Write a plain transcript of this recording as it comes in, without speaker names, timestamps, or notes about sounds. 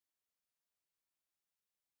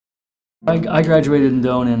I graduated in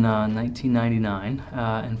Doane in 1999,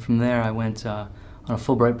 and from there I went on a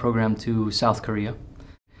Fulbright program to South Korea.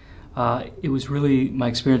 It was really my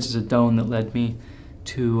experiences at Doane that led me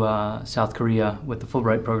to South Korea with the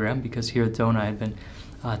Fulbright program, because here at Doane I had been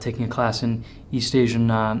taking a class in East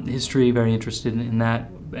Asian history, very interested in that,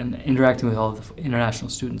 and interacting with all of the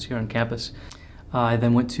international students here on campus. I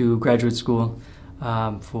then went to graduate school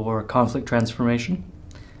for conflict transformation,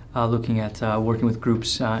 looking at working with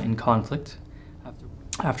groups in conflict.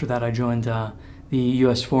 After that, I joined the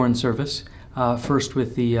U.S. Foreign Service, first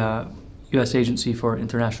with the U.S. Agency for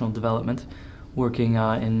International Development, working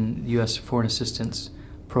in U.S. Foreign Assistance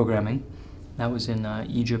programming. That was in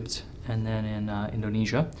Egypt and then in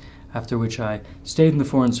Indonesia, after which I stayed in the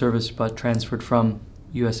Foreign Service but transferred from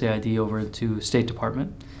USAID over to State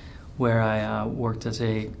Department, where I worked as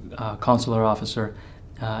a consular officer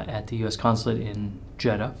at the U.S. Consulate in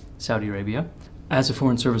Jeddah, Saudi Arabia. As a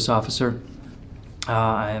Foreign Service officer,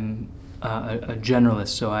 I am a generalist,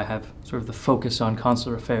 so I have sort of the focus on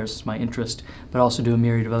consular affairs as my interest, but also do a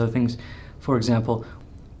myriad of other things. For example,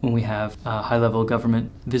 when we have high-level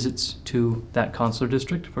government visits to that consular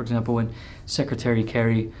district, for example, when Secretary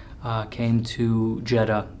Kerry came to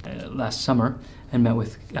Jeddah last summer and met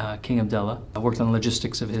with King Abdullah. I worked on the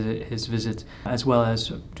logistics of his visit, as well as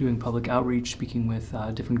doing public outreach, speaking with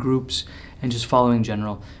different groups, and just following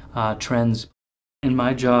general trends. In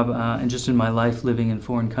my job and just in my life living in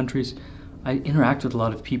foreign countries, I interact with a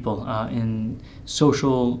lot of people in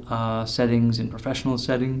social settings, in professional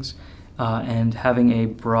settings, and having a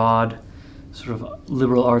broad sort of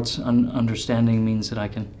liberal arts understanding means that I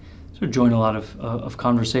can sort of join a lot of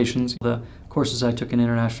conversations. The courses I took in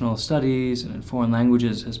international studies and in foreign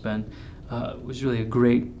languages was really a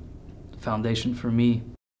great foundation for me.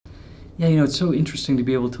 Yeah, you know, it's so interesting to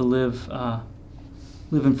be able to live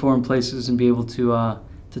in foreign places and be able to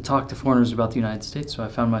talk to foreigners about the United States. So I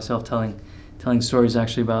found myself telling stories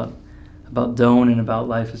actually about Doane and about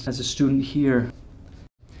life as a student here.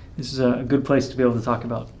 This is a good place to be able to talk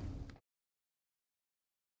about.